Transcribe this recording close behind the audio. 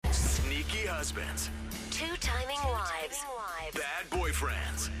Risky husbands. Two-timing wives. Bad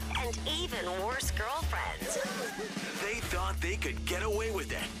boyfriends. And even worse girlfriends. They thought they could get away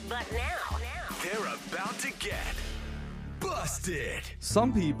with it. But now, They're about to get busted.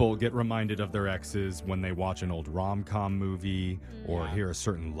 Some people get reminded of their exes when they watch an old rom-com movie or hear a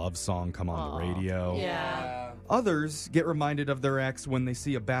certain love song come on the radio. Yeah. Others get reminded of their ex when they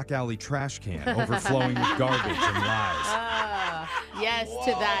see a back alley trash can overflowing with garbage and lies. Yes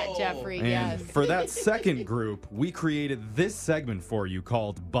to that, Jeffrey. And Yes. for that second group, we created this segment for you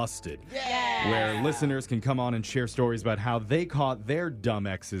called Busted, where listeners can come on and share stories about how they caught their dumb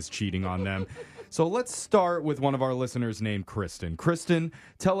exes cheating on them. So let's start with one of our listeners named Kristen. Kristen,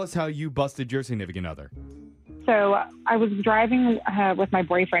 tell us how you busted your significant other. So I was driving with my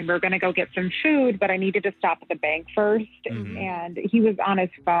boyfriend. We were going to go get some food, but I needed to stop at the bank first. And he was on his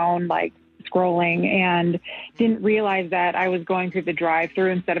phone, like scrolling, and didn't realize that I was going through the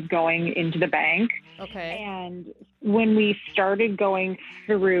drive-thru instead of going into the bank. Okay. And when we started going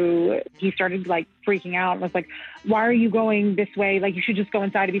through, he started like freaking out and was like, "Why are you going this way? Like, you should just go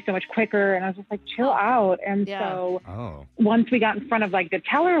inside. It'd be so much quicker." And I was just like, chill out. And so once we got in front of like the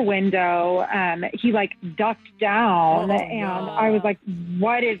teller window, he like ducked down and I was like,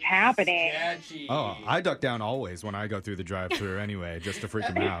 what is happening? Oh, I duck down always when I go through the drive-thru anyway, just to freak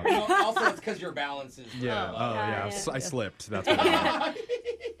him out. Also, it's because your balance is Yeah. low. Oh, yeah. I slipped. That's what happened.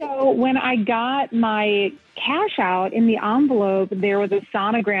 So when I got my cash out in the envelope, there was a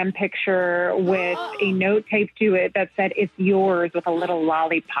sonogram picture with a note taped to it that said, "It's yours," with a little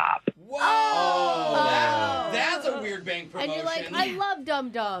lollipop. Whoa! That's a weird bank promotion. And you're like, I love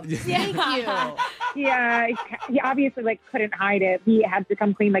Dum Dums. Thank you. Yeah, he obviously like couldn't hide it. He had to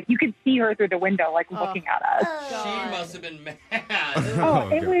come clean. Like you could see her through the window, like looking at us. She must have been mad.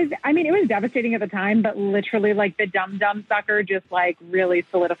 It was. I mean, it was devastating at the time, but literally, like the Dum Dum sucker just like really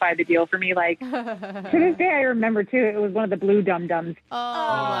solidified the deal for me. Like to this day, I remember too. It was one of the blue Dum Dums. Oh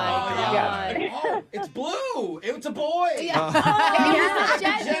my God. Oh, it's blue. It's a boy.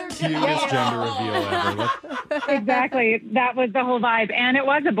 Cutest gender reveal ever. Exactly. That was the whole vibe, and it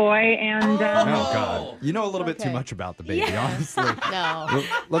was a boy. And Oh, God. You know a little bit too much about the baby, honestly. No.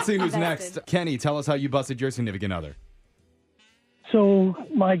 Let's see who's next. Kenny, tell us how you busted your significant other. So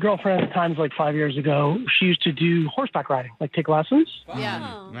my girlfriend at the time, like 5 years ago, she used to do horseback riding, like take lessons.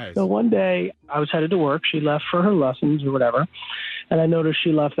 Yeah. Nice. So one day I was headed to work. She left for her lessons or whatever. And I noticed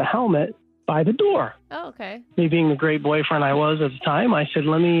she left the helmet by the door. Oh, okay. Me being the great boyfriend I was at the time, I said,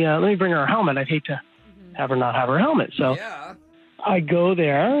 let me bring her helmet. I'd hate to have her not have her helmet. So I go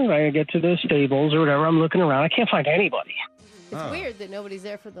there. I get to the stables or whatever. I'm looking around. I can't find anybody. It's weird that nobody's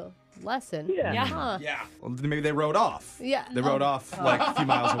there for the lesson. Yeah. Huh. Well, maybe they rode off. Yeah. They rode off like a few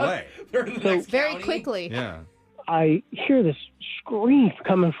miles away. Very quickly. Yeah. I hear this scream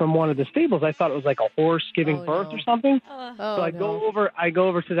coming from one of the stables. I thought it was like a horse giving birth or something. So I go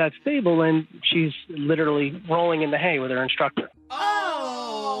over to that stable, and she's literally rolling in the hay with her instructor.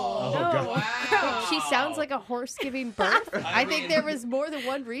 Oh, God. Wow. She sounds like a horse giving birth. I think there was more than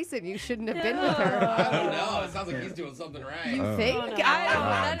one reason you shouldn't have been with her. I don't know. It sounds like he's doing something right. You think? I don't know.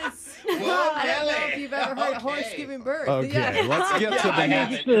 That is. I don't know if you've ever heard a horse giving birth. Okay, let's get to the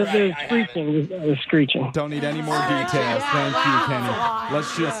next. The screeching. Don't need any more details. Thank you, Kenny.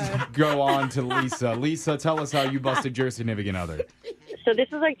 Let's just go on to Lisa. Lisa, tell us how you busted your significant other. So this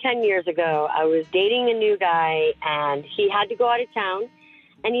was like 10 years ago. I was dating a new guy, and he had to go out of town,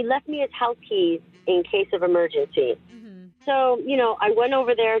 and he left me his house keys in case of emergency. So, I went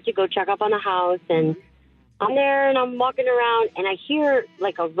over there to go check up on the house, and I'm there, and I'm walking around, and I hear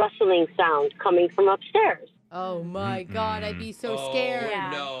like a rustling sound coming from upstairs. Oh, my God. I'd be so scared. Oh,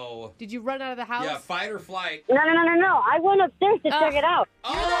 no. Did you run out of the house? Yeah, fight or flight. No. I went upstairs to check it out.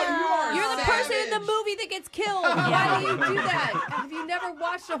 Oh, You're the person in the movie that gets killed. Why do you do that? Have you never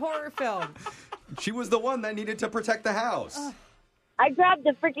watched a horror film? She was the one that needed to protect the house. I grabbed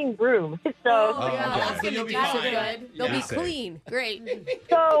the freaking broom. So That's going to be That's fine. good. They'll be Safe. clean. Great.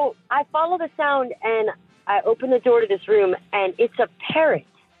 So I follow the sound, and I open the door to this room, and it's a parrot.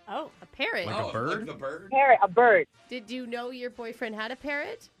 Oh, a parrot. Like a bird? Like the bird? Parrot, a bird. Did you know your boyfriend had a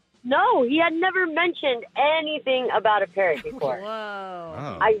parrot? No, he had never mentioned anything about a parrot before. Whoa.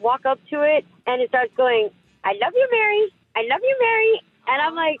 Oh. I walk up to it, and it starts going, "I love you, Mary. I love you, Mary." And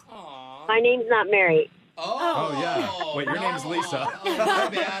I'm like, Aw. my name's not Mary. Oh, yeah. Wait, your name's Lisa. Oh, my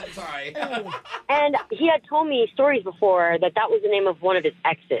bad. Sorry. And he had told me stories before that was the name of one of his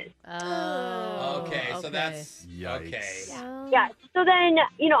exes. Oh. Okay, so that's... Yikes. Okay. Yeah. So then,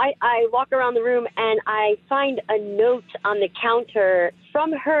 I walk around the room, and I find a note on the counter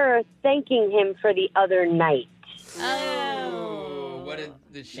from her thanking him for the other night. Oh.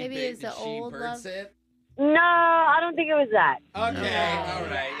 What did she Maybe big, it's did the she old bird love. sit? No, I don't think it was that. Okay, all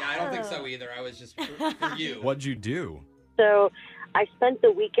right. Yeah, I don't think so either. I was just for you. What'd you do? So I spent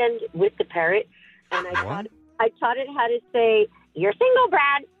the weekend with the parrot, and I taught it how to say, "You're single,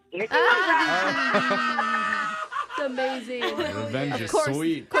 Brad. You're single, Brad." It's amazing. Revenge is Of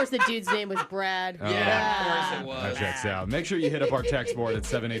sweet. course, the dude's name was Brad. Yeah, of course it That was. checks out. Make sure you hit up our text board at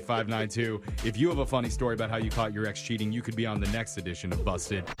 78592. If you have a funny story about how you caught your ex cheating, you could be on the next edition of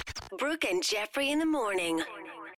Busted. Brooke and Jeffrey in the morning.